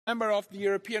Member of the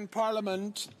European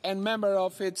Parliament and member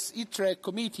of its ITRE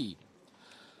committee.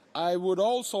 I would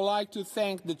also like to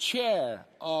thank the chair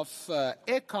of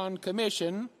ECON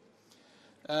Commission,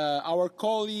 our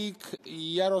colleague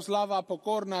Jaroslava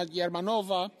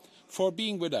POKORNÁ for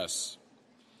being with us.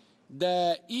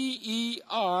 The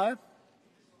EER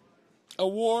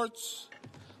Awards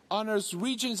honors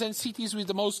regions and cities with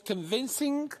the most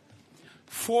convincing,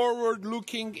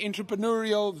 forward-looking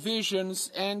entrepreneurial visions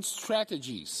and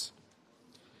strategies.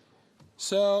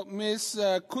 So, Ms.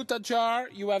 CUTAJAR,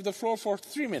 you have the floor for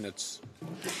 3 minutes.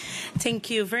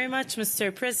 Thank you very much,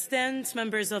 Mr. President,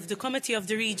 members of the Committee of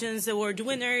the Regions, award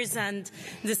winners and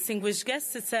distinguished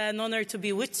guests. It's an honor to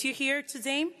be with you here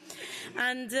today.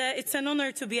 And it's an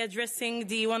honor to be addressing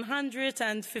the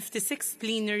 156th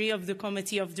plenary of the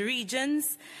Committee of the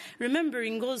Regions,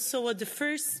 remembering also what the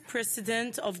first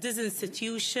president of this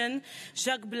institution,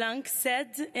 Jacques Blanc, said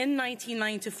in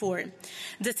 1994,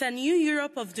 that a new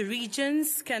Europe of the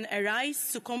regions can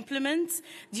arise to complement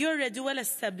the already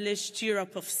well-established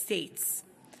Europe of states.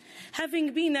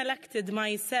 Having been elected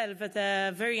myself at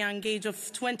a very young age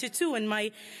of 22 in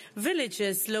my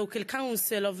village's local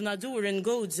council of Nadur and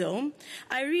Gozo,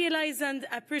 I realize and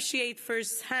appreciate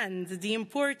firsthand the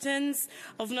importance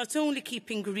of not only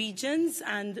keeping regions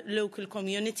and local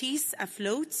communities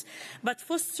afloat, but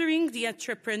fostering the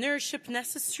entrepreneurship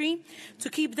necessary to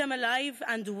keep them alive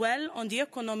and well on the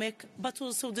economic but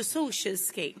also the social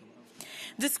scale.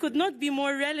 This could not be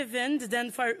more relevant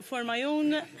than for my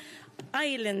own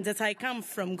island that I come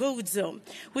from, Gozo,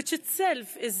 which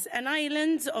itself is an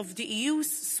island of the EU's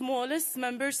smallest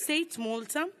member state,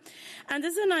 Malta, and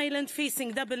as an island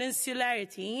facing double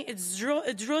insularity, it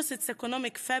draws its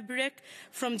economic fabric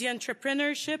from the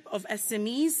entrepreneurship of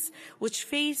SMEs, which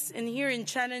face inherent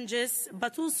challenges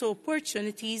but also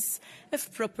opportunities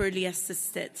if properly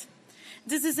assisted.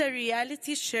 This is a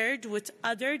reality shared with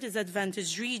other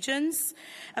disadvantaged regions,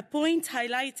 a point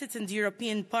highlighted in the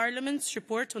European Parliament's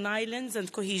report on islands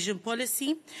and cohesion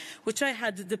policy, which I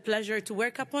had the pleasure to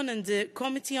work upon in the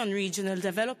Committee on Regional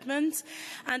Development.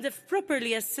 And if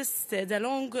properly assisted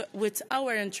along with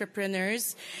our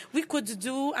entrepreneurs, we could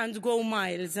do and go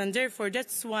miles, and therefore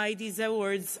that's why these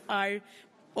awards are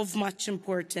of much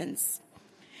importance.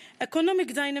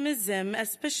 Economic dynamism,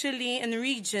 especially in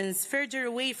regions further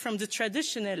away from the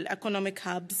traditional economic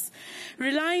hubs,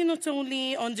 rely not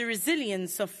only on the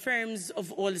resilience of firms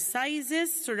of all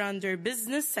sizes to run their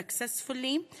business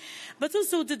successfully, but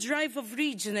also the drive of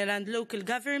regional and local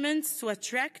governments to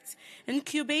attract,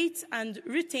 incubate and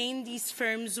retain these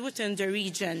firms within their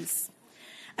regions.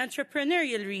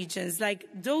 Entrepreneurial regions, like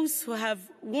those who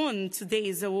have won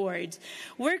today's award,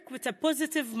 work with a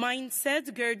positive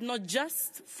mindset geared not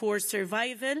just for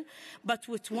survival, but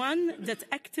with one that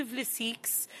actively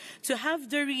seeks to have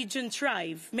the region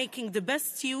thrive, making the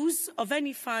best use of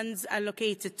any funds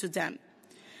allocated to them.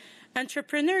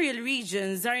 Entrepreneurial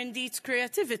regions are indeed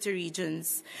creativity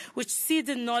regions, which see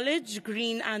the knowledge,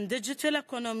 green and digital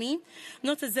economy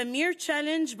not as a mere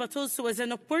challenge, but also as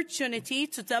an opportunity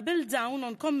to double down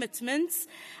on commitments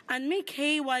and make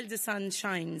hay while the sun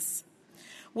shines.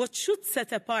 What should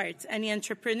set apart any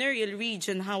entrepreneurial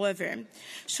region, however,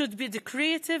 should be the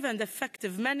creative and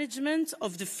effective management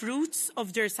of the fruits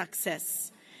of their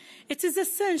success. It is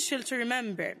essential to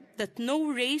remember that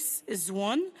no race is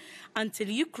won until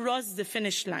you cross the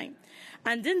finish line.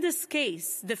 And in this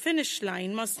case, the finish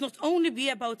line must not only be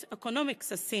about economic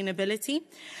sustainability,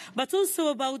 but also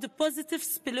about the positive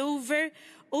spillover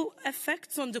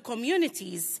effects on the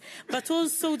communities, but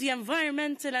also the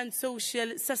environmental and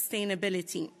social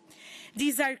sustainability.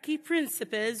 These are key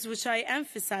principles which I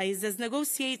emphasize as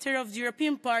negotiator of the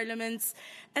European Parliament's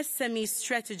SME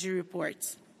strategy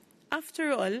report.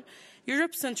 After all,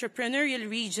 Europe's entrepreneurial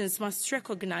regions must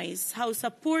recognize how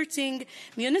supporting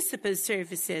municipal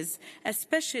services,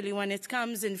 especially when it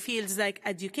comes in fields like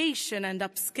education and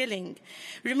upskilling,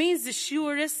 remains the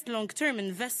surest long-term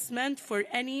investment for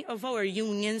any of our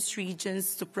union's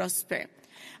regions to prosper,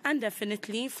 and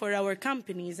definitely for our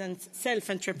companies and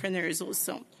self-entrepreneurs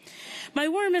also. My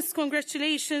warmest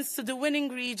congratulations to the winning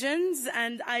regions,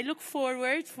 and I look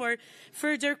forward for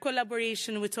further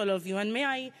collaboration with all of you. And may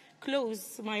I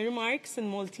close my remarks in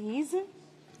Maltese,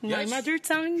 my mother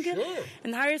tongue. Sure.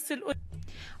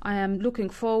 I am looking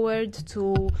forward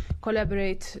to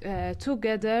collaborate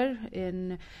together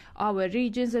in our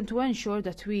regions and to ensure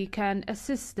that we can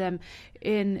assist them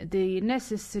in the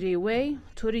necessary way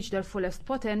to reach their fullest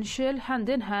potential, hand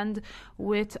in hand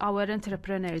with our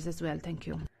entrepreneurs as well. Thank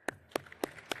you.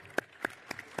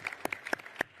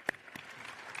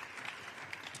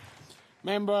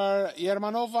 Member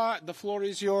Jermanova, the floor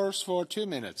is yours for 2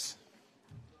 minutes.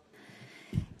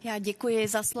 Já děkuji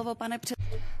za slovo, pane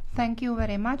předsedající. Thank you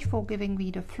very much for giving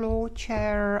me the floor,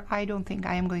 Chair. I don't think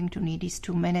I am going to need these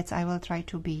 2 minutes. I will try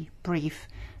to be brief.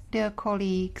 Dear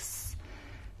colleagues,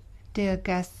 dear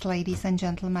guests, ladies and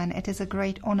gentlemen, it is a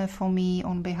great honor for me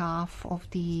on behalf of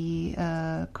the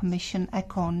Commission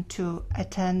ECON to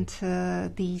attend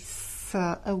this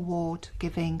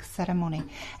award-giving ceremony.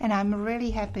 And I'm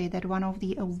really happy that one of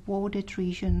the awarded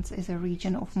regions is a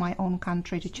region of my own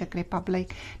country, the Czech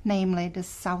Republic, namely the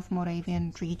South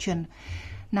Moravian region.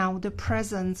 Now, the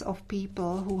presence of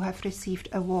people who have received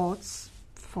awards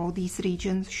for these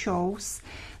regions shows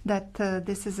that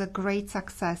this is a great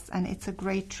success, and it's a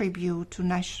great tribute to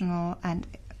national and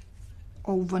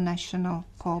over-national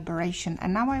cooperation.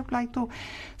 And now I would like to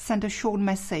send a short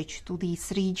message to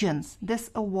these regions. This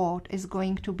award is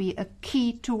going to be a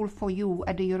key tool for you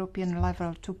at the European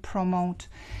level to promote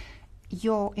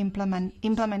your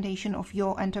implementation of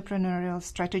your entrepreneurial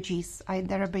strategies. I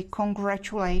thereby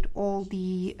congratulate all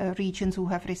the regions who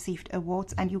have received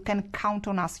awards, and you can count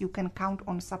on us. You can count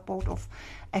on support of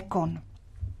ECON.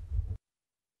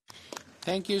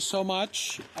 Thank you so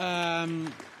much.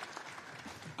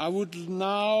 I would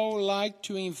now like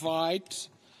to invite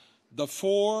the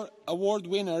 4 award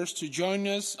winners to join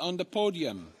us on the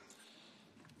podium.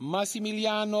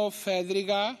 Massimiliano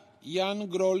FEDRIGA, Jan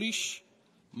GROLICH,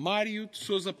 Mário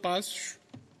PASSOS,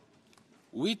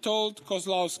 Witold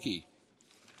KOZLOWSKI.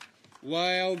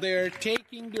 While they're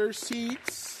taking their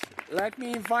seats, let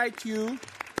me invite you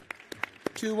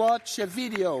to watch a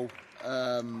video.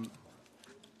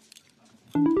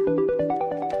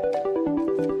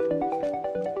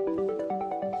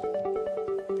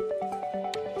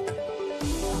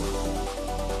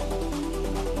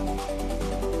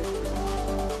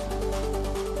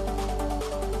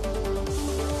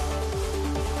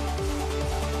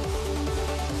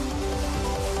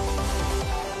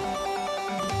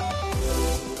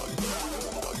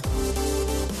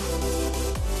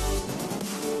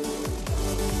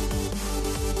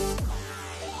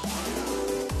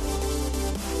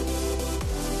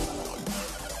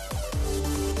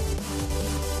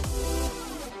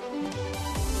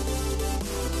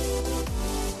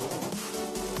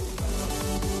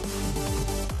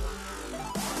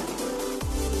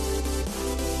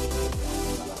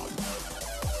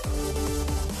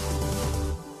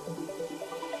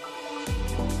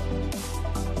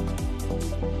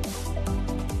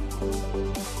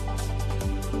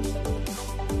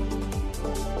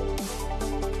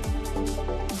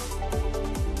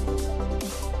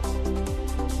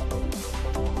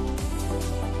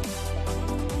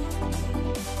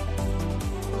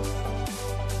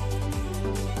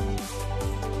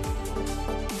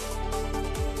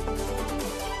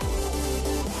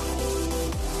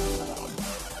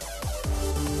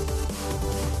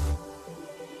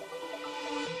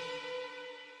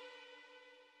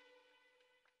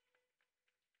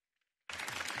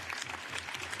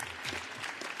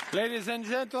 Ladies and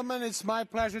gentlemen, it's my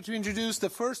pleasure to introduce the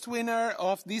first winner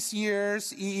of this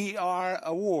year's EER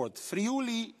Award,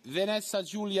 Friuli, Venezia,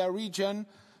 Giulia region,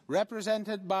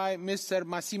 represented by Mr.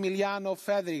 Massimiliano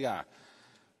FEDRIGA.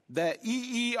 The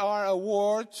EER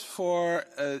Award for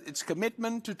its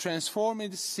commitment to transform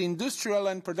its industrial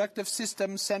and productive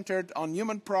system centered on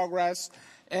human progress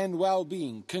and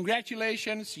well-being.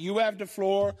 Congratulations, you have the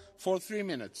floor for 3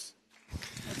 minutes.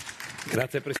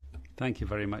 Thank you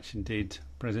very much indeed,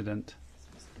 President.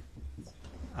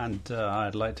 And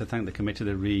I'd like to thank the Committee of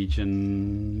the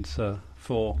Regions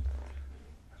for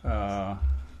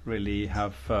really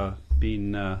have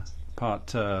been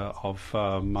part of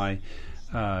my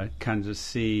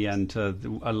candidacy and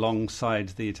alongside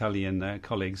the Italian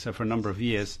colleagues for a number of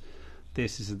years.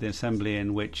 This is the assembly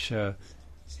in which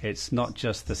it's not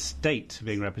just the state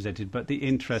being represented, but the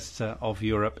interests of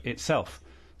Europe itself.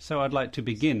 So I'd like to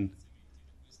begin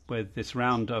with this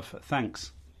round of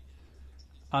thanks,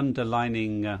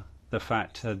 underlining the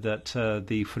fact that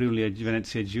the Friuli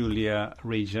Venezia Giulia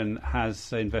region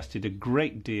has invested a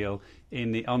great deal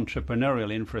in the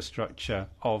entrepreneurial infrastructure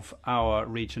of our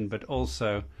region, but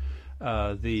also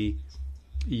the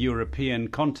European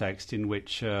context in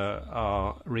which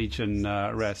our region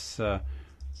rests.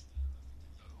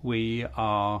 We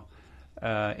are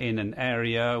in an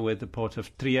area with the port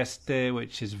of Trieste,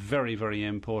 which is very, very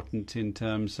important in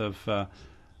terms of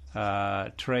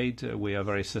trade. We are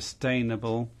very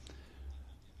sustainable.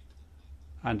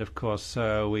 And of course,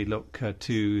 we look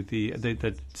to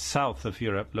the south of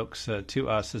Europe looks to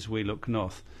us as we look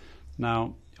north.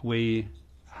 Now, we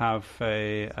have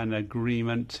an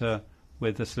agreement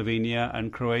with Slovenia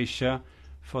and Croatia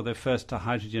for the first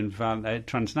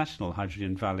transnational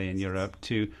hydrogen valley in Europe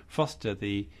to foster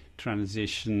the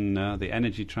transition, the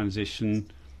energy transition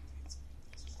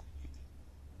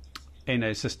in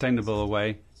a sustainable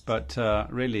way. But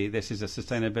really, this is a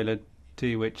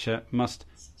sustainability which must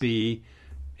be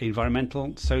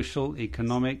environmental, social,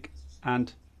 economic,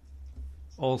 and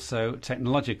also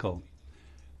technological.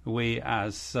 We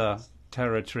as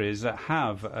territories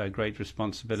have a great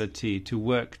responsibility to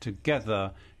work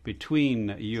together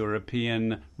between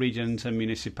European regions and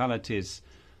municipalities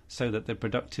so that the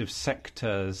productive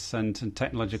sectors and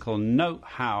technological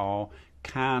know-how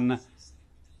can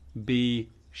be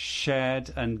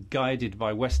shared and guided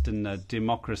by Western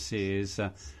democracies,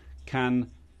 can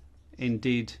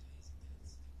indeed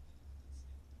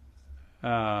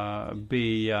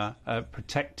be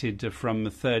protected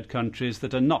from third countries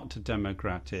that are not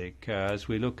democratic. As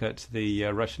we look at the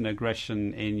Russian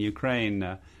aggression in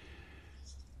Ukraine,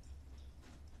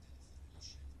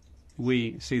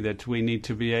 we see that we need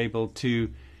to be able to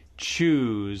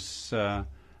choose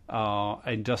our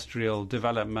industrial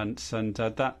developments, and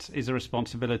that is a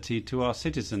responsibility to our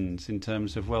citizens in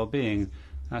terms of well-being.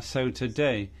 So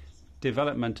today,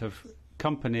 development of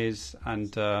companies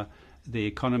and the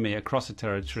economy across the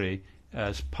territory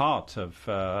as part of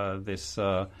this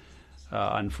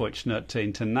unfortunate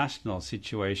international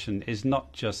situation is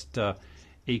not just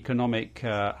economic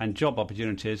and job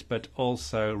opportunities, but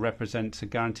also represents a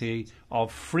guarantee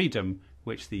of freedom,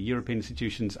 which the European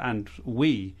institutions and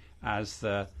we, as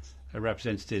the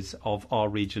representatives of our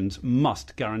regions,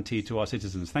 must guarantee to our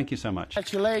citizens. Thank you so much.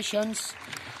 Congratulations.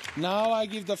 Now I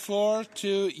give the floor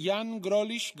to Jan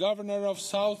GROLICH, Governor of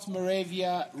South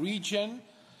Moravia Region.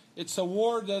 It's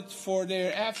awarded for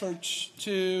their efforts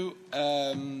to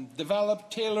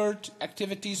develop tailored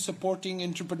activities supporting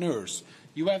entrepreneurs.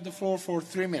 You have the floor for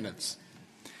 3 minutes.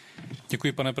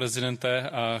 Děkuji, pane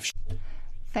prezidente.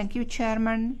 Thank you,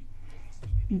 Chairman.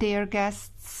 Dear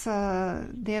guests,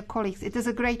 dear colleagues, it is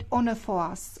a great honor for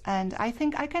us, and I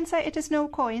think I can say it is no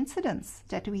coincidence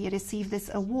that we receive this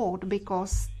award,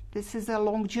 because this is a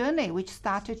long journey which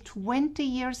started 20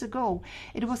 years ago.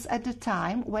 It was at the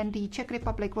time when the Czech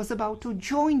Republic was about to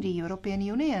join the European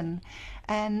Union,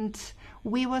 and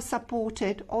we were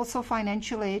supported also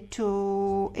financially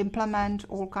to implement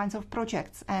all kinds of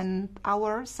projects. And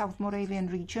our South Moravian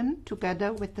region,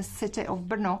 together with the city of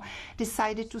Brno,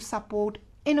 decided to support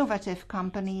innovative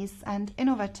companies and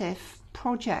innovative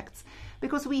projects,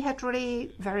 because we had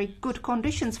really very good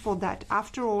conditions for that.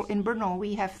 After all, in Brno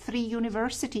we have 3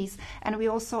 universities, and we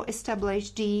also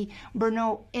established the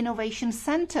Brno Innovation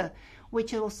Center,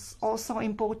 which was also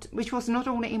important, which was not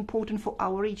only important for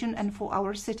our region and for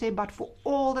our city, but for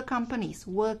all the companies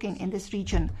working in this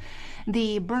region.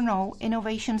 The Brno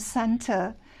Innovation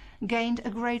Center gained a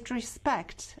great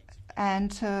respect,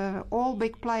 and all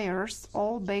big players,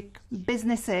 all big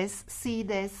businesses see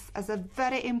this as a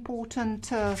very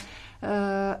important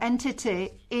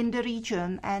entity in the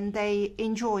region, and they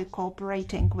enjoy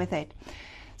cooperating with it.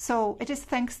 So it is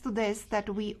thanks to this that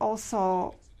we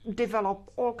also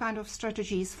develop all kinds of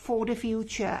strategies for the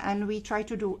future, and we try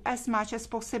to do as much as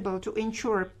possible to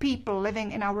ensure people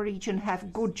living in our region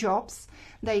have good jobs,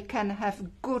 they can have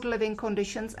good living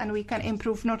conditions, and we can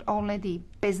improve not only the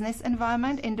business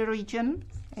environment in the region,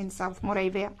 in South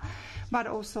Moravia, but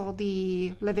also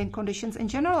the living conditions in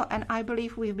general. And I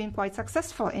believe we've been quite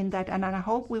successful in that, and I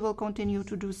hope we will continue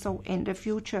to do so in the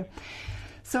future.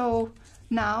 So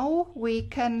now we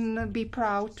can be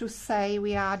proud to say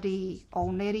we are the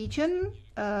only region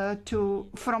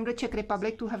from the Czech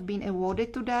Republic to have been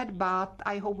awarded to that, but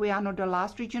I hope we are not the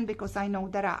last region, because I know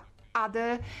there are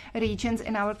other regions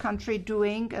in our country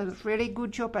doing a really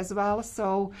good job as well.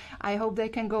 So I hope they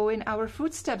can go in our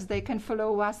footsteps, they can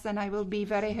follow us, and I will be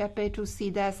very happy to see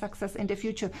their success in the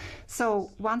future.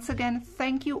 So once again,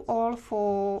 thank you all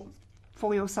for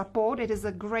your support. It is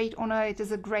a great honor, it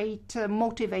is a great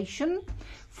motivation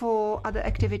for other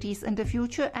activities in the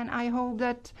future, and I hope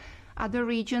that other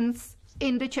regions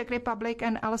in the Czech Republic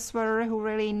and elsewhere who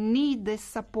really need this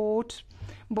support,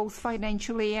 both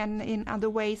financially and in other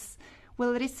ways,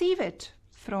 will receive it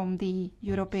from the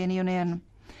European Union.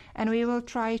 And we will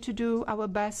try to do our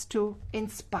best to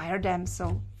inspire them.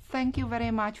 So thank you very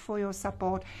much for your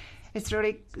support. It's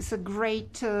a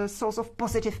great source of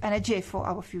positive energy for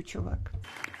our future work.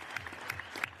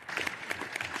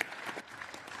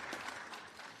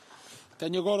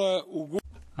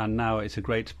 And now it's a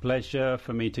great pleasure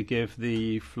for me to give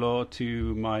the floor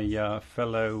to my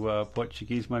fellow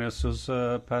Portuguese, Mário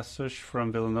PASSOS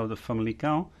from Vila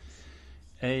Famalicão.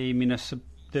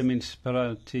 The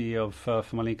municipality of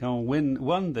Famalicão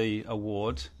won the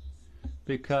award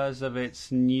because of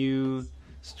its new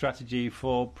strategy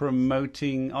for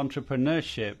promoting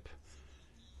entrepreneurship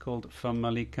called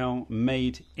Famalicão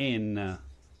Made In.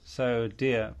 So,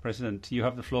 dear President, you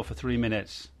have the floor for 3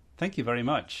 minutes. Thank you very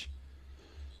much.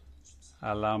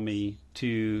 Allow me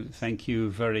to thank you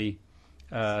very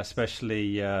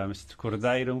especially Mr.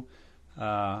 Cordeiro.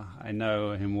 I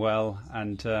know him well,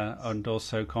 and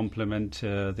also compliment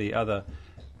the other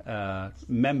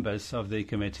members of the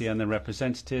committee and the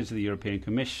representatives of the European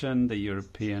Commission, the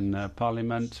European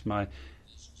Parliament, my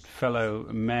fellow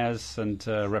mayors and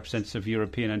representatives of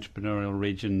European Entrepreneurial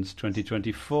Regions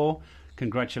 2024.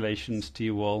 Congratulations to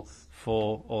you all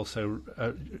for also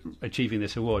achieving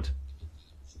this award.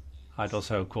 I'd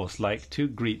also, of course, like to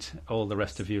greet all the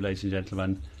rest of you, ladies and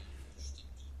gentlemen.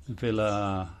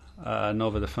 Vila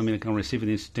Nova de Famalicão receiving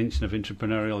the distinction of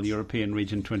Entrepreneurial European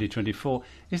Region 2024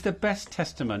 is the best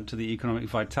testament to the economic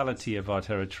vitality of our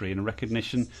territory and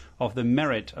recognition of the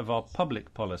merit of our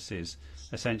public policies,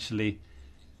 essentially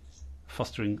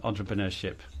fostering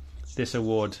entrepreneurship. This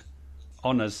award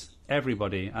honours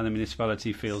everybody, and the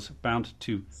municipality feels bound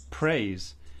to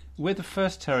praise. We're the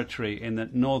first territory in the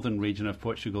northern region of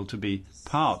Portugal to be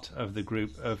part of the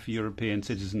group of European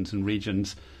citizens and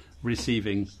regions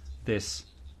receiving this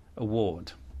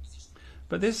award.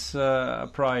 But this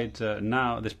prize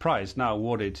now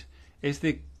awarded is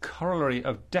the corollary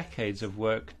of decades of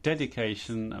work,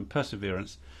 dedication and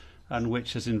perseverance, and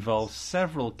which has involved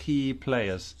several key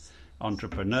players: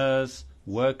 entrepreneurs,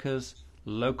 workers,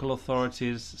 local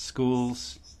authorities,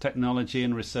 schools, technology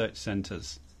and research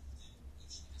centres.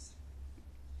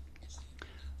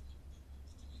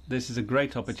 This is a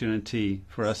great opportunity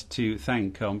for us to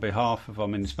thank, on behalf of our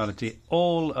municipality,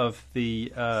 all of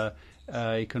the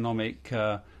economic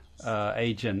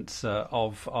agents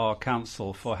of our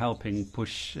council for helping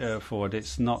push forward.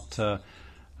 It's not a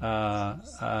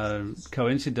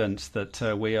coincidence that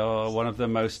we are one of the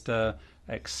most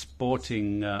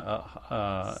exporting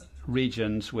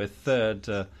regions. We're third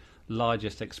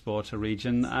largest exporter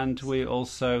region, and we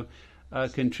also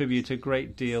contribute a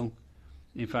great deal.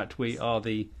 In fact, we are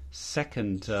the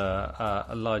second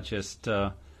largest,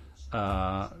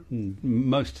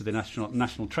 most of the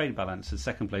national trade balance, is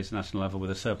second place at national level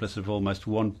with a surplus of almost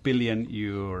 1 billion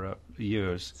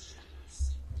euros.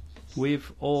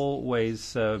 We've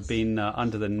always been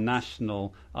under the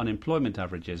national unemployment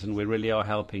averages, and we really are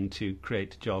helping to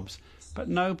create jobs. But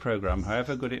no programme,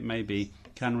 however good it may be,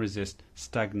 can resist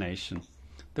stagnation.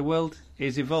 The world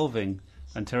is evolving,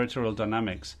 and territorial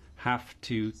dynamics have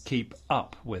to keep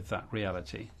up with that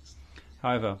reality.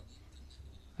 However,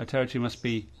 a territory must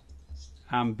be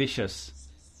ambitious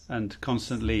and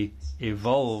constantly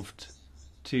evolved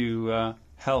to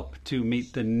help to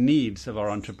meet the needs of our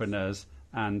entrepreneurs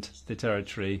and the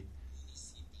territory.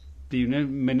 The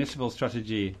municipal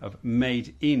strategy of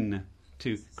made in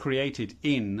to created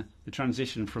in, the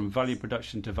transition from value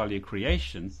production to value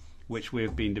creation, which we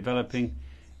have been developing,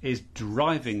 is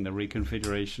driving the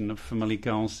reconfiguration of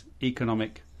Famalicão's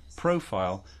economic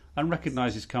profile and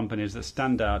recognises companies that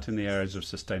stand out in the areas of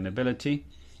sustainability,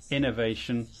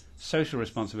 innovation, social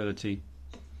responsibility,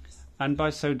 and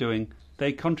by so doing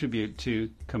they contribute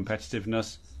to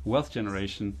competitiveness, wealth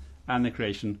generation and the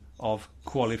creation of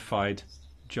qualified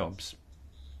jobs.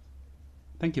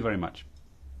 Thank you very much.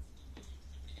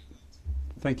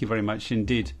 Thank you very much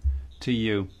indeed to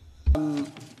you.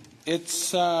 It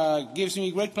gives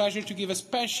me great pleasure to give a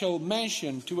special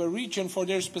mention to a region for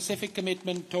their specific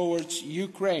commitment towards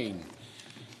Ukraine.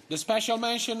 The special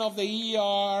mention of the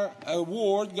ER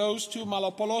award goes to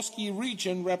Malopolskie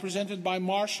region, represented by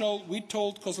Marshal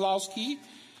Witold KOZLOWSKI,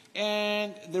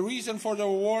 and the reason for the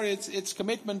award is its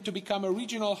commitment to become a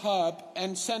regional hub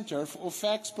and center of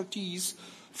expertise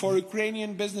for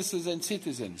Ukrainian businesses and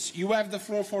citizens. You have the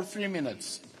floor for 3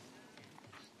 minutes.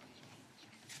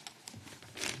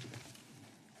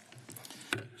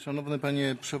 Szanowny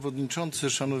panie przewodniczący,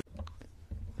 szanowni...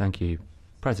 Thank you,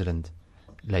 President,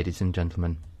 ladies and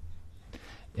gentlemen.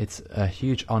 It's a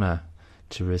huge honor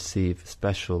to receive a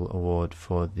special award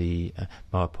for the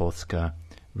Malopolskie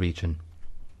region.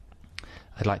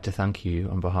 I'd like to thank you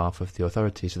on behalf of the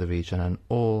authorities of the region and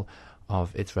all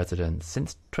of its residents.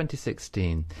 Since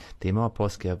 2016, the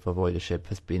Malopolskie Voivodship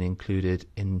has been included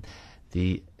in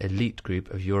the elite group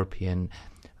of European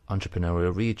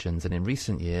entrepreneurial regions, and in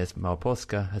recent years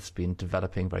Malopolskie has been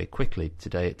developing very quickly.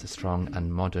 Today it's a strong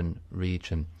and modern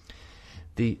region.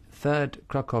 The third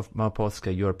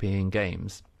Kraków-Malopolskie European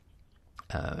Games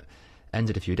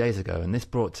ended a few days ago, and this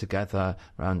brought together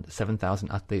around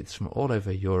 7,000 athletes from all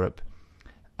over Europe,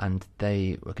 and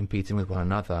they were competing with one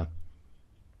another,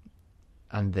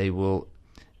 and they will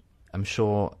I'm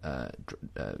sure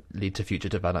lead to future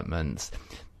developments.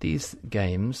 These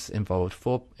games involved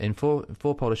four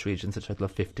Polish regions, a total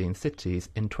of 15 cities.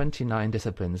 In 29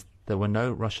 disciplines, there were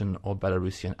no Russian or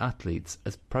Belarusian athletes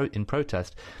in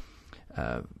protest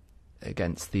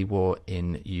against the war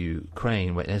in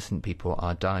Ukraine, where innocent people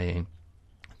are dying.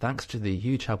 Thanks to the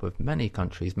huge help of many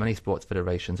countries, many sports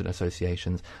federations and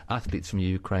associations, athletes from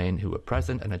Ukraine who were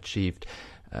present and achieved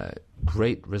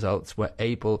great results were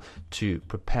able to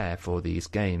prepare for these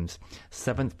games.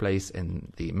 7th place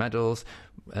in the medals,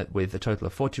 with a total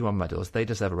of 41 medals. They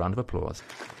deserve a round of applause.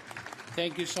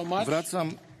 Thank you so much.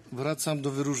 Wracam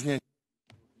do wyróżnienia.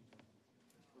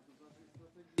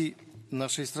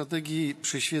 Naszej strategii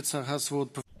przyświeca hasło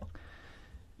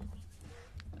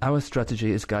Our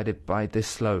strategy is guided by this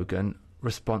slogan,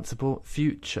 Responsible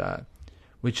Future,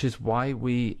 which is why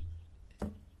we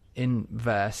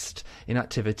invest in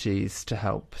activities to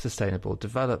help sustainable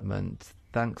development.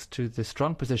 Thanks to the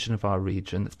strong position of our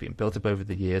region that's been built up over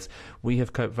the years, we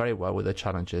have coped very well with the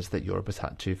challenges that Europe has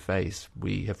had to face.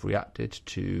 We have reacted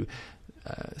to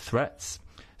threats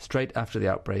straight after the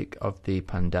outbreak of the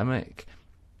pandemic.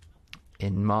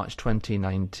 In March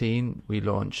 2019, we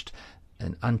launched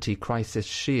an anti-crisis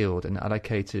shield and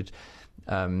allocated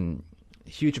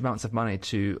huge amounts of money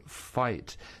to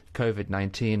fight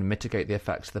COVID-19 and mitigate the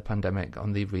effects of the pandemic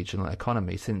on the regional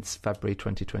economy. Since February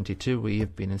 2022, we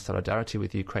have been in solidarity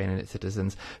with Ukraine and its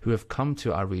citizens who have come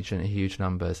to our region in huge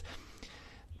numbers.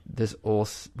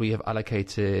 We have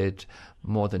allocated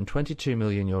more than 22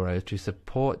 million euros to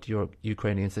support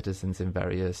Ukrainian citizens in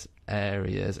various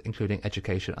areas, including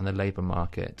education and the labour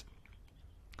market.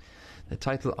 The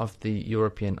title of the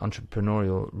European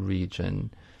Entrepreneurial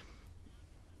Region,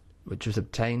 which was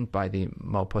obtained by the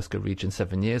Malopolskie region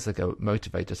 7 years ago,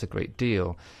 motivated us a great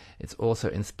deal. It's also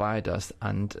inspired us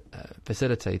and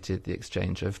facilitated the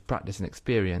exchange of practice and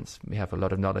experience. We have a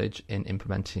lot of knowledge in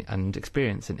implementing and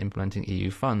experience in implementing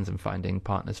EU funds and finding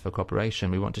partners for cooperation.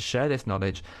 We want to share this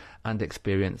knowledge and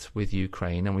experience with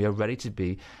Ukraine, and we are ready to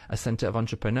be a centre of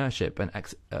entrepreneurship and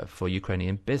for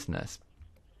Ukrainian business.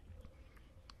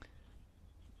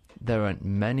 There are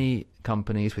many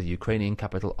companies with Ukrainian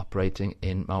capital operating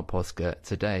in Malopolskie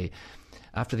today.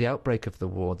 After the outbreak of the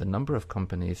war, the number of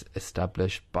companies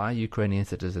established by Ukrainian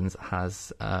citizens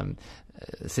has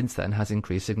since then has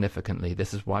increased significantly.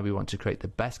 This is why we want to create the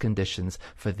best conditions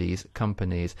for these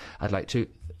companies. I'd like to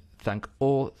thank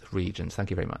all regions.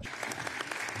 Thank you very much.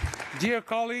 Dear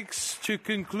colleagues, to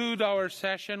conclude our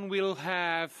session, we'll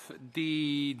have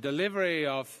the delivery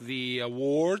of the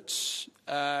awards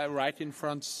right in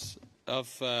front of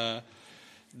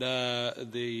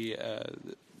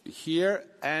here,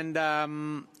 and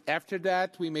after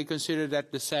that we may consider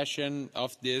that the session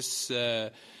of this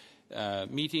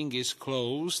meeting is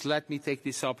closed. Let me take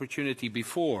this opportunity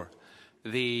before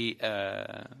they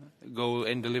go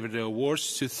and deliver the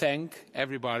awards to thank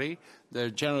everybody, the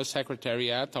General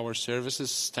Secretariat, our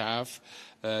services staff,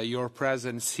 your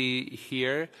presence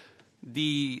here.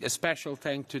 A special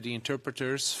thank to the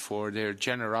interpreters for their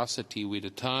generosity with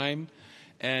the time,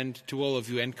 and to all of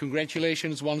you. And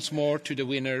congratulations once more to the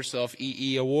winners of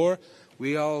EE Award.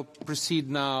 We all proceed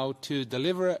now to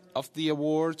deliver of the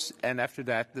awards, and after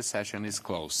that the session is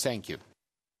closed. Thank you.